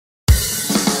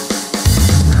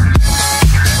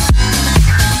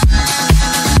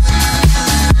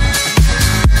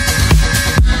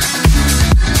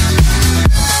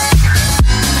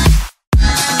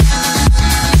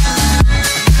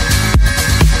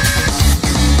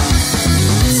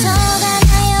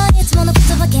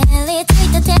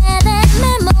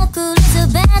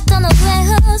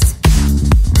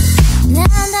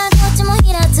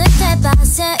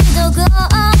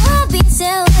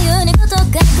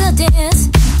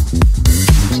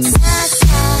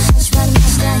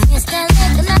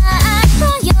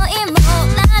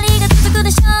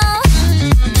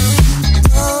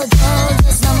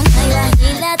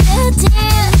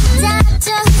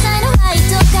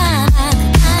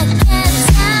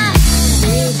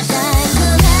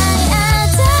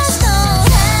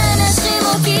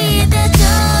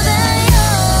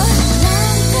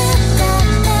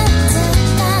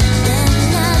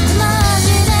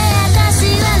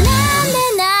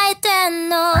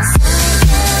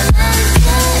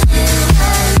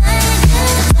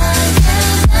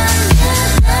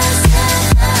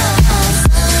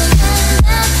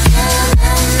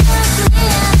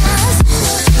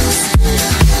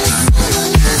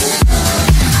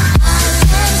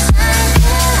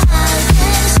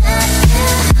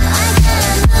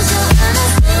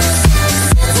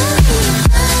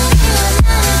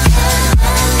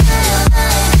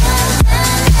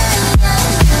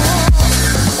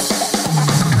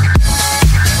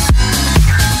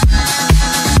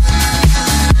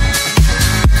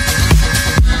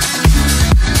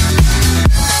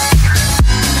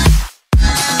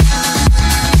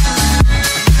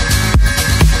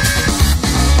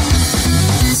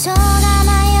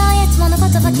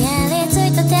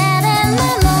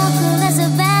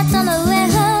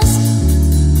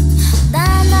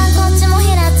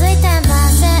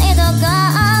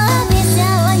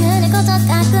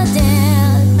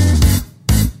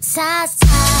さあさ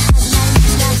あ始まりま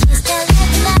したヒステリッ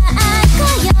クな愛今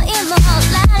宵も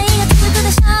ラリーが続く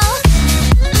でしょう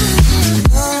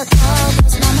とうとうこ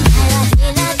ちらの前は開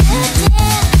けて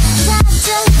雑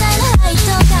在なライト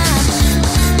が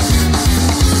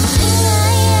いや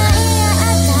いやいや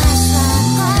私は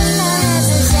こんなは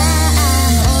ずじゃ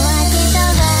もう飽きた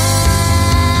わ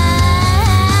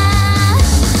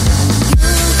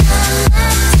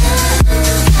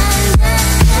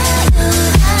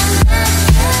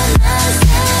You come back to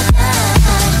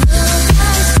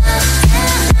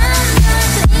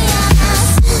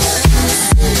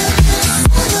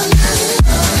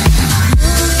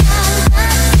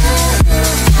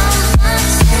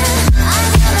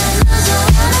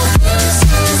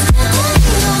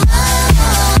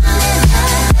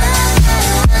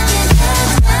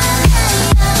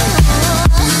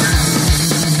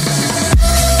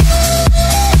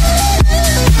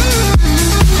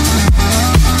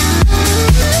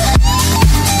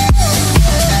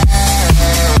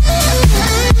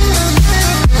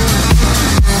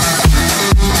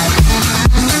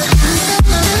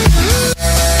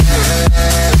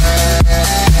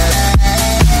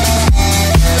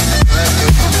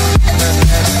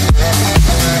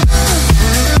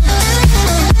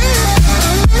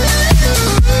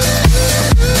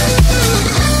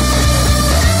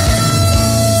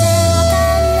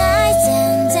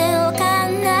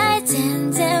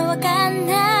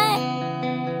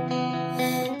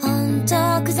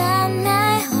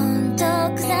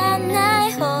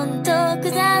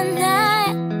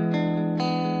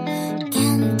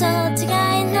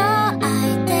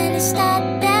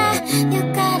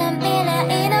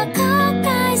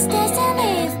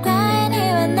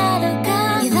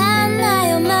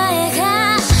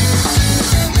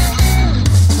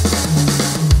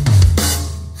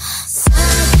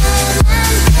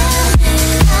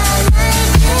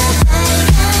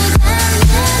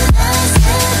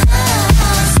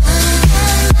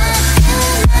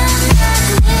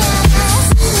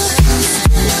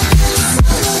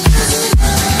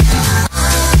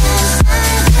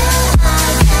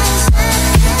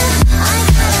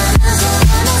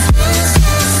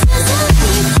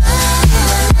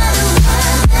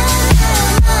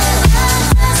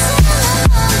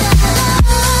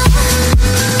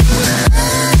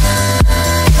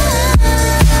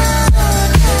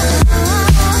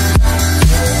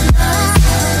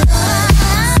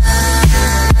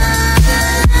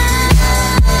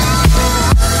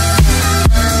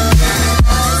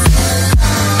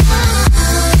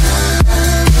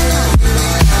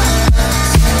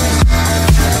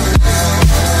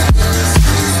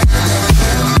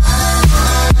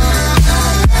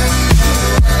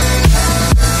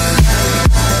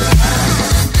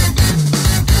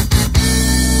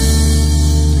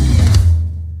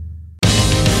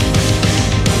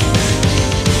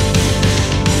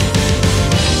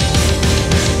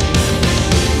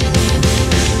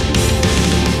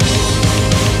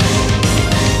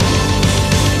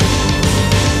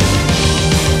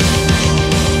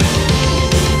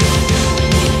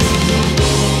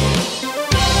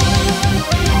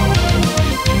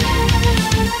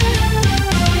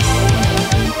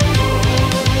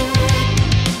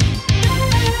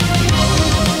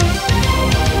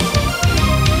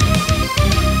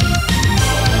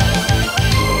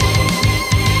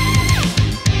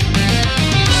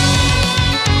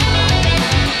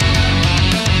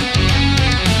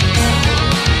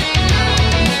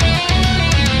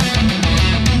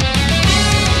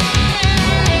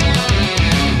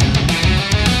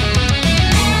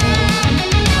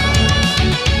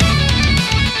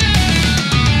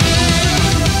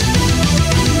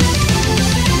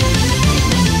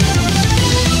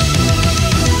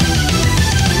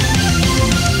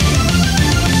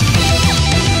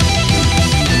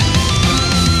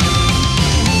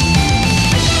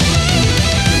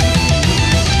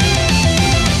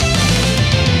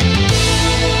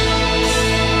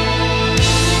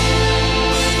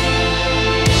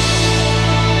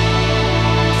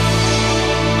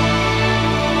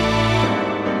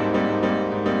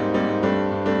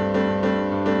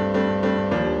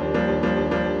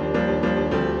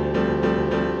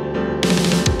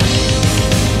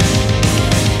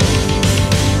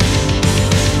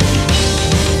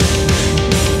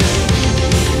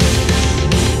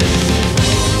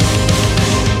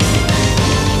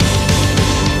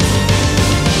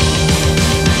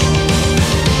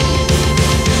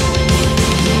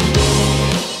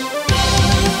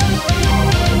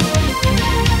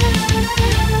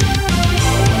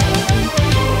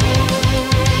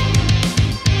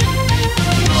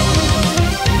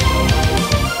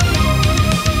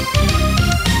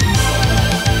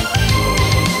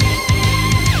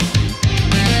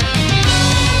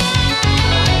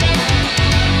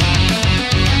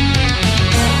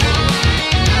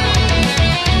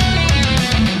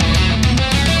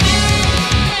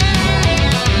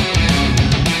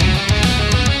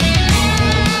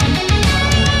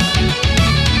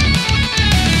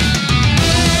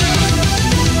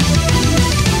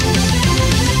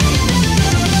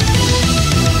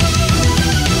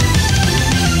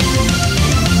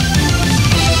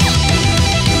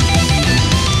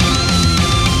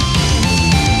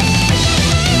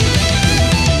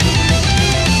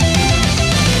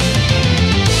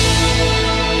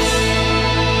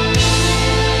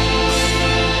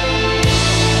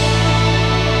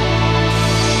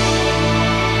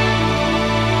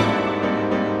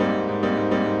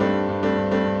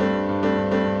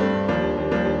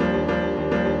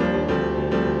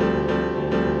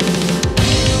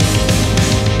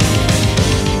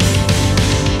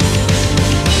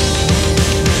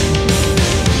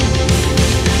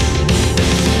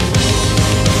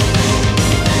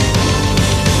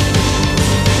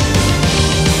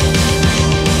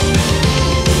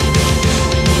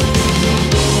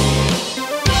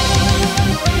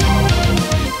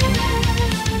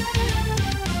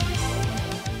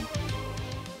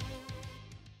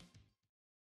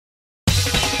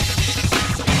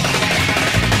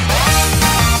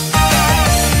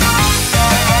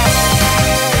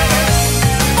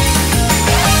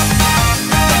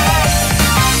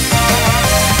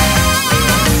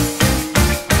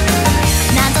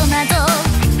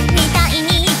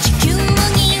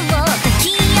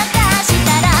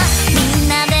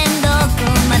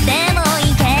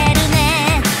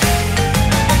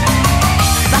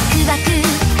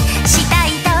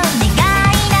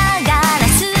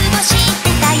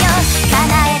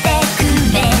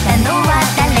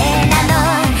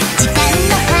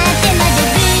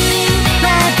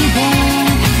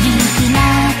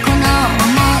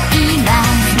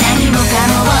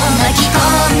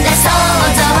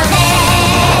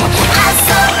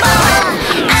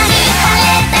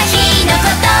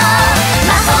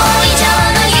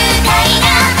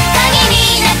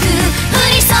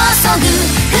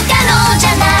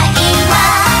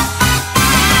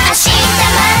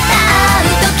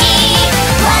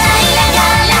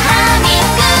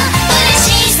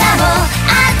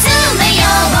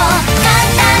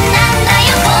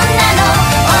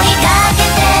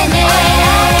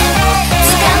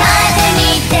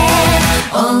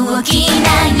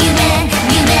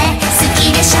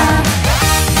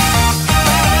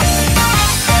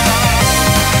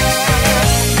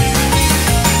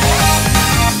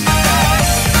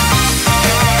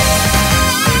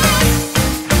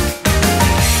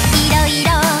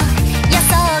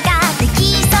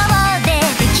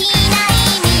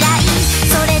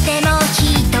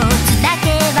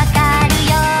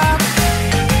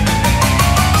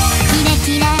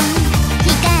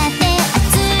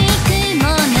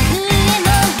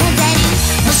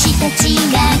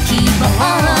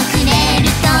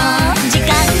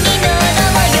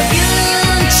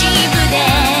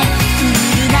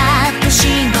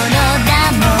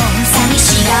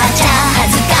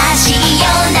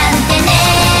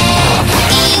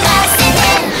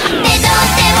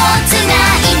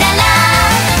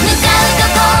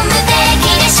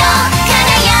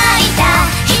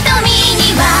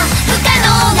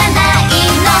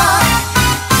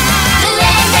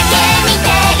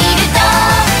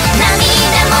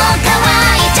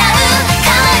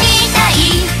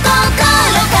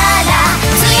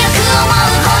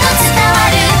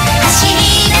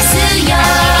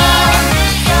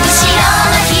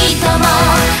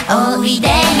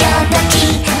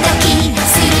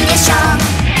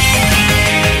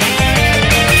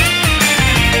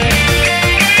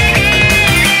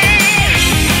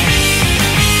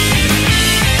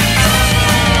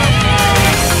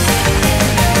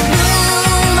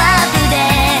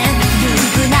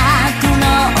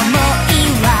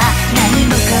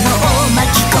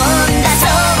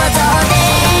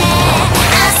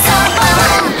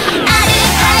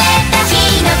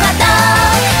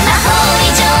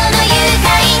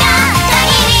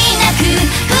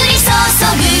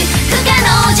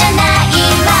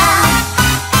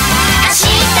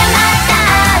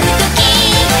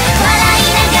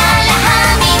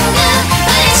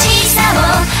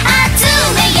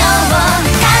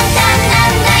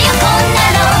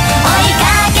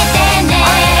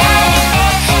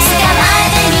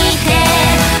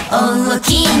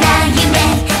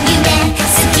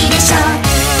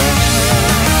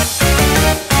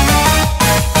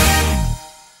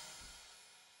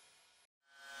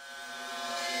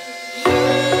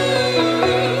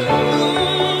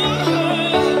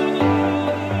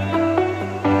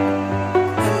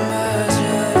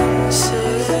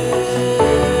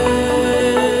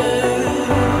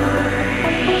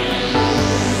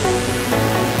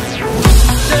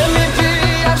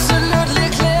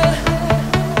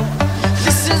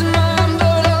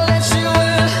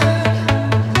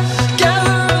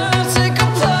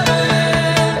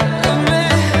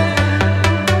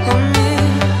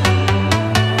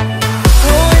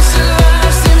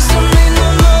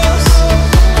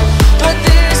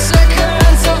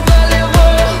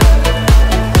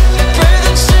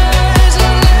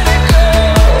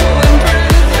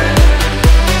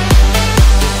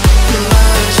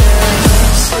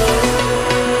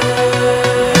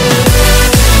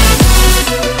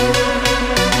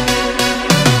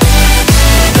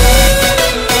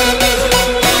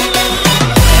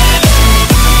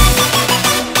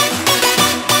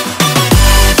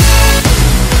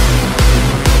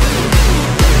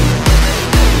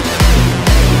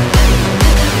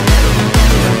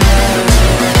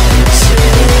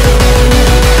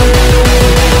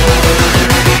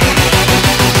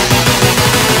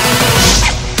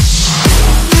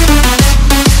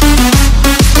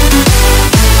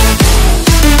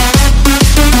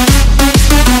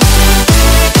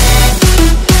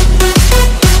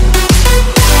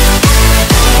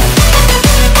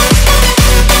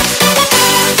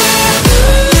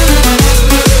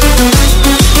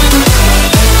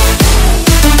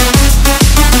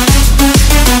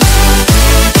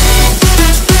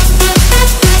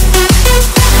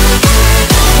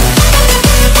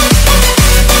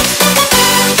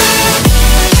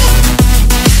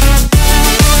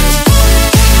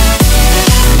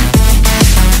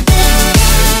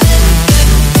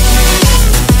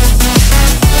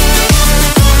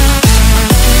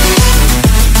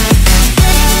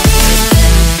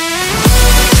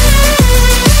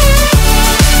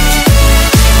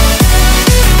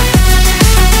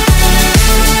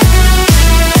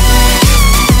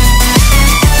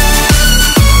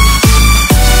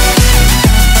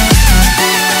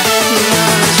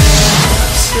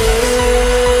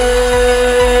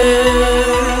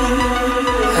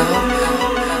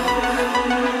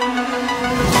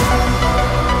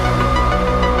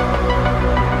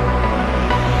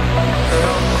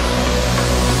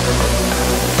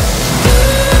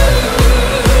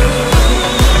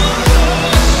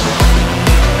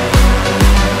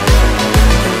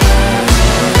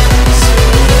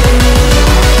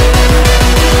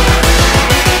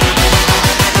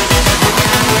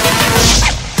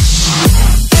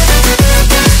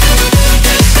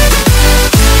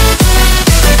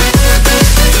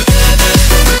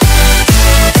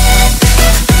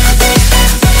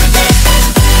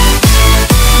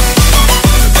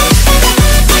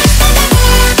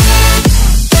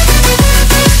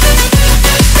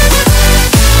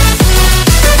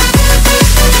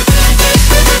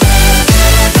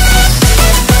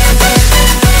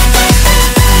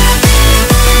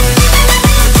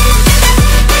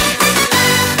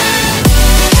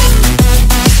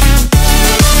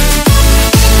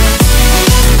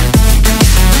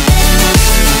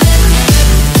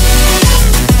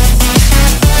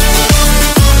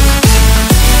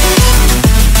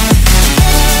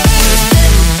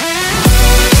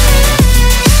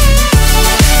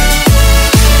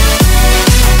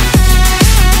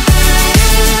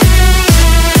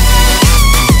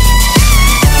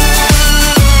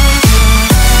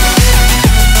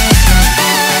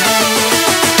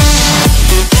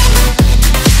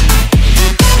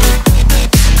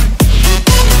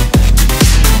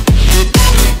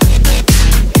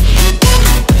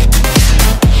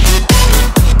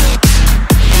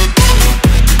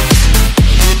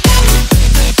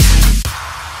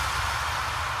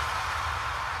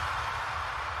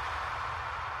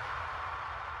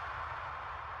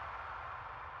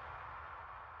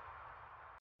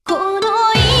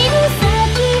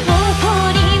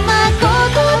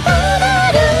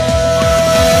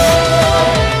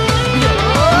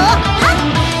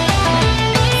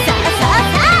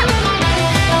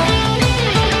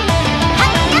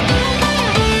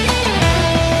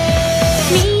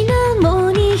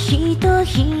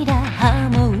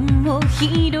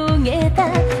た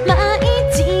舞い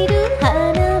散る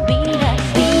花びら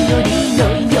祈りの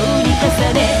ように重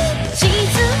ね沈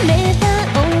めた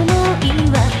想い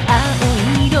は青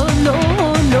色の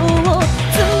炎を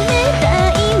冷た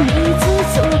い水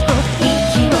底息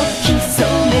を潜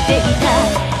めていた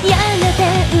やがて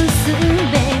薄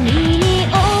紅に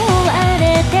覆われ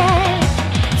て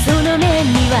その目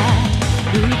には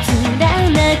映ら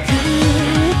なく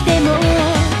ても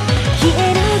消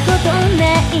えることな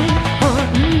い本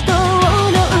当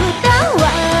の歌は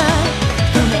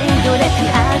とめどなく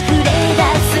溢れ出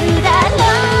すだろ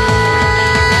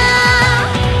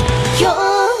う距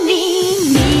離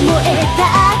に燃えた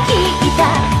聞いた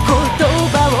言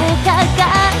葉を掲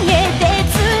げて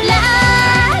貫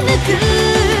く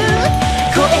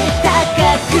声高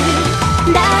く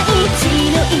大地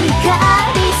の怒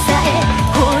りさえ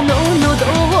この喉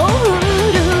を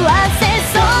震わせ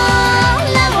空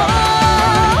を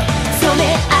染め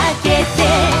上げて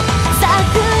咲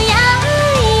くや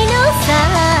いの桜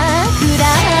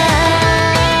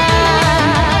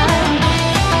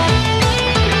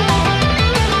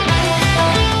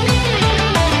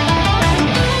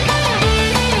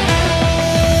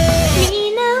水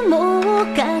面を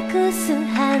隠す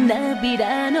花び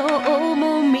らの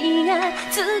重みが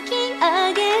突き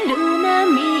上げる波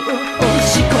を押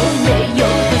し込めよう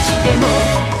としても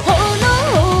炎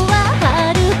は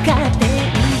遥か天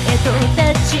へと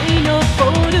立ち上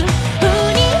る振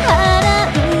り払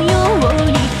うよう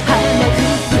に花吹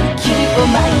雪を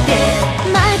巻いて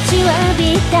待ちわび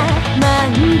た満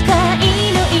開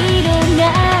の色が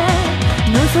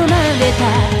望まれた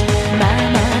ま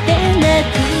までな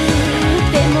く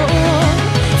ても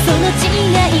その違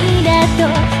いだと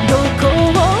どこ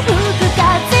を吹く風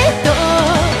と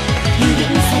指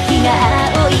先が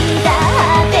仰いだ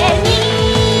果てに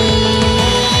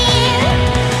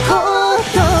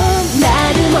異な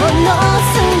るもの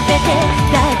すべて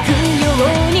抱くよ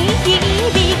うに響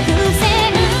く旋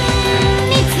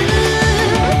律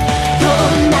と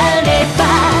なれば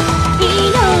祈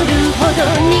るほど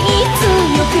に強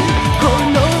くこ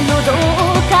の喉を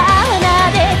奏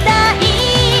でたい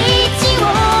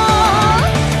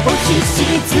押し沈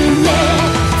め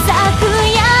咲く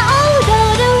や踊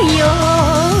るよ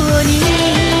うに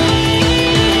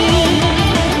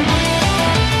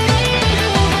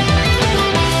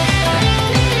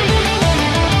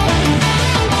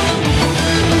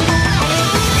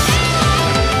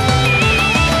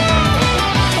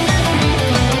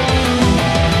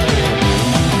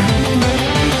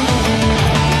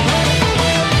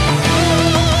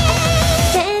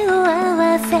手を合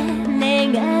わせ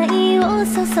願いを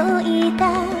注いだ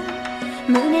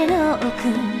胸の奥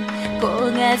焦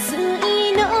がす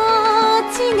命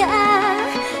が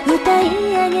歌い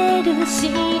上げる真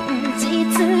実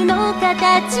の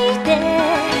形で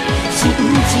信じる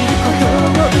こと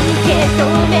を受け止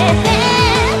めて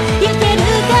いける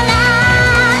から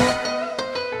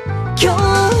距離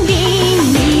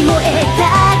に燃えた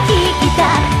聞いた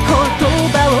言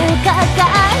葉を掲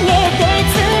げて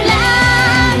貫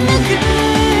く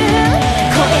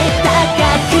声高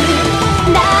く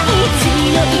大地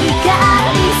の怒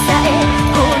りさえ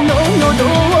この喉を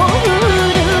震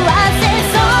わせ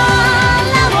空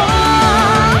を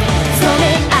染め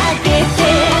上げて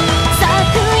咲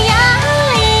くや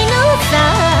いの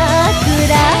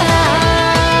桜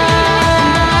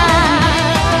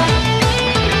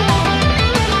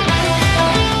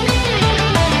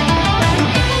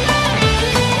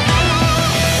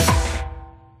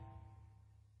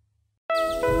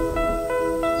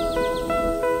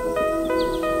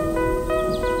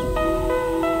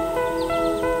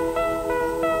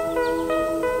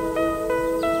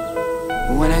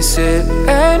When I sit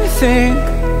and think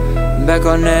back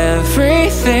on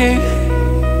everything,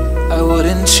 I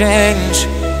wouldn't change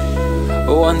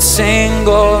one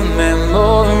single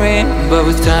memory. But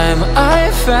with time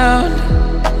I found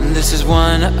this is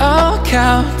one I'll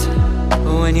count.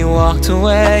 When you walked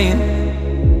away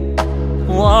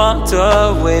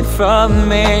from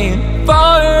me.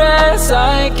 Far as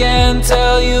I can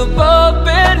tell, you've both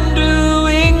been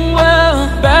doing well.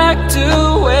 Back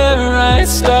to where I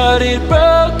started,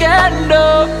 broken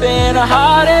open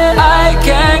hearted. I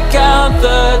can't count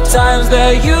the times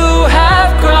that you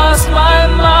have crossed my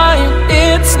mind.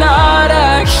 It's not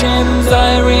actions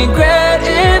I regret,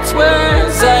 it's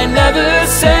words I never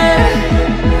said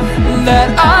that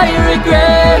I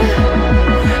regret.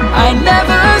 I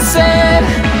never said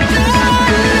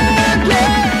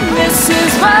this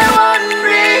is my one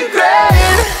regret.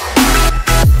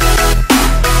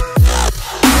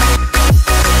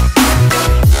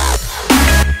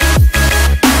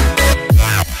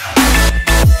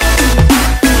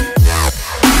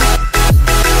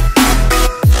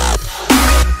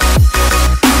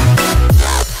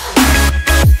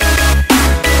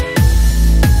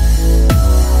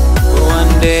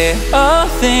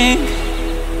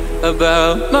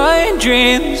 about my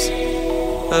dreams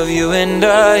of you and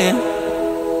I.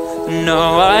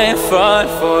 No, I fought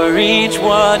for each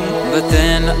one, but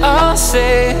then I'll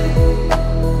say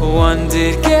one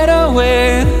did get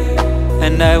away,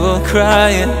 and I will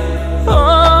cry.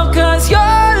 Oh, 'cause your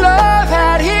love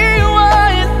had he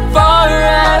won. Far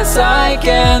as I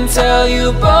can tell,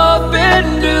 you both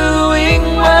been doing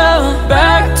well.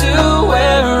 Back to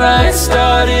where I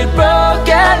started,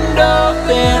 broken,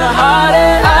 open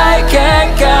hearted. I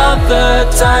can't count the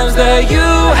times that you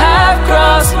have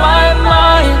crossed my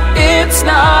mind. It's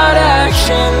not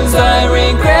actions I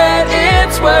regret,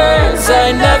 it's words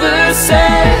I never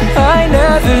said. I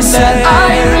never said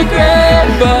I regret,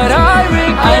 but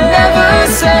I never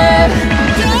said.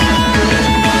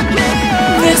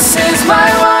 This is my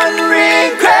one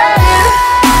regret.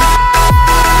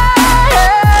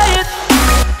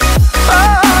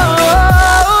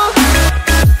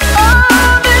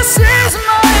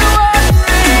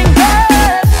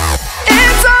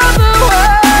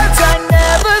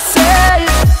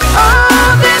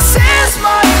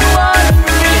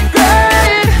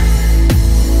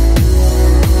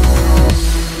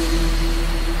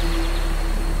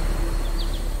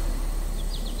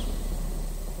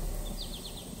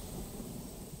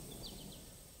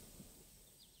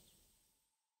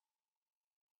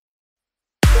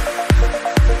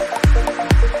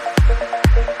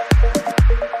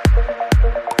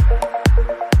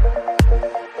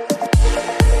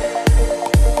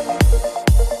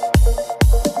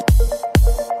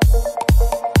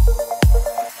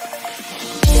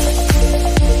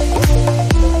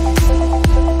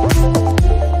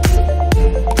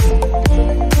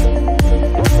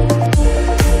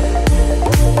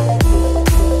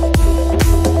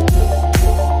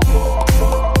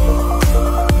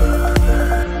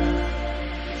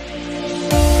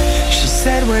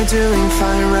 Doing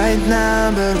fine right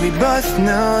now, but we both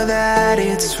know that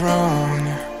it's wrong.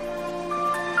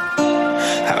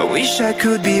 I wish I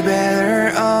could be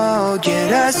better, oh,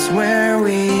 get us where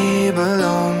we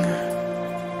belong.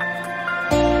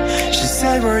 She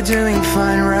said we're doing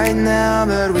fine right now,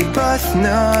 but we both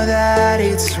know that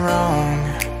it's wrong.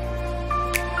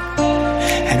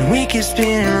 And we keep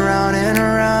spinning round and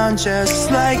around,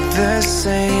 just like the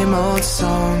same old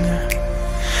song.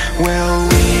 Well,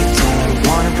 we don't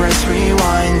wanna press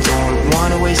rewind, don't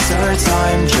wanna waste our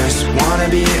time, just wanna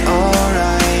be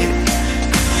alright.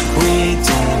 We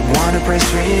don't wanna press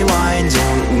rewind,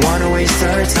 don't wanna waste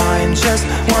our time, just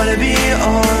wanna be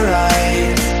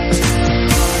alright.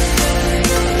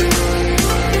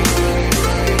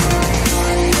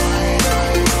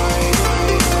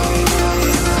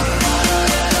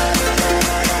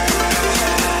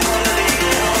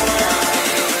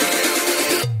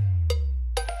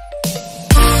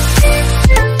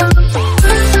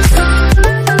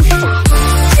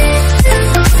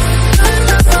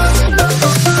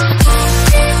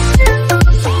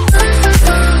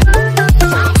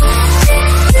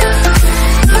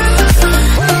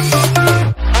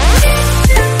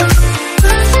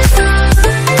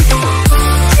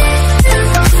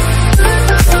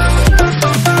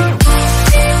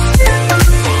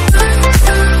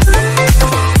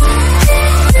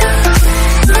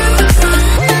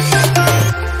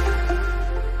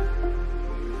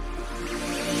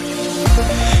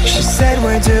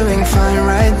 Doing fine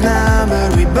right now,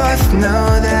 but we both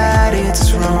know that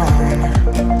it's wrong.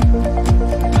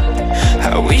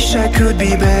 I wish I could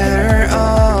be better,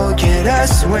 oh, get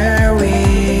us where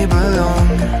we belong.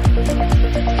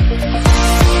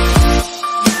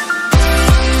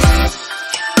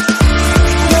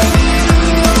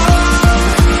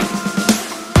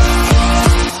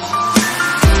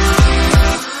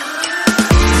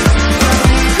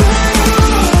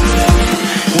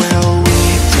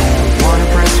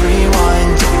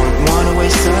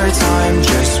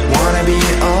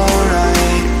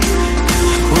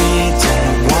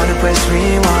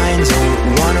 Rewind,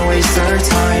 don't wanna waste our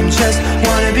time, just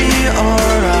wanna be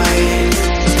alright.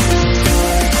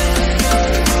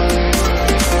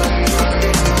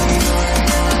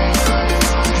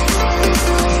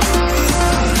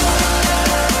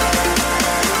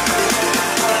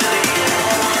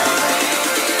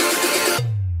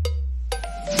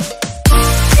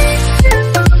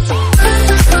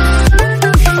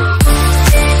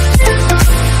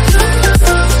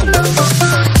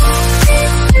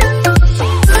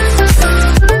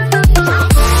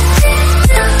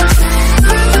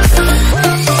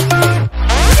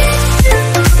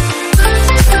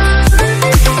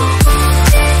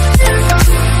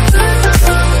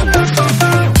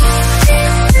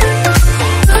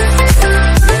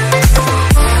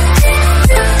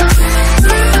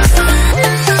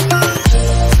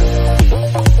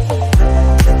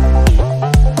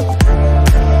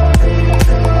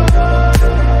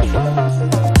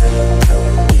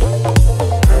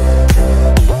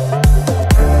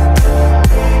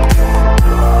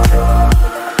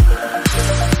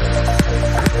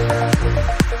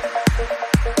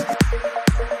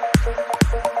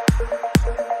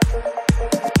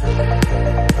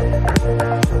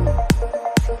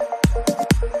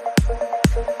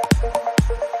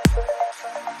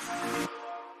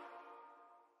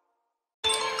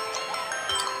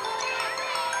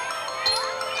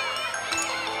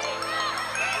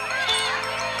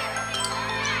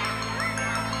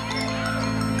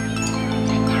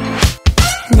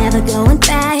 never going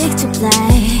back to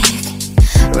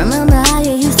black. Remember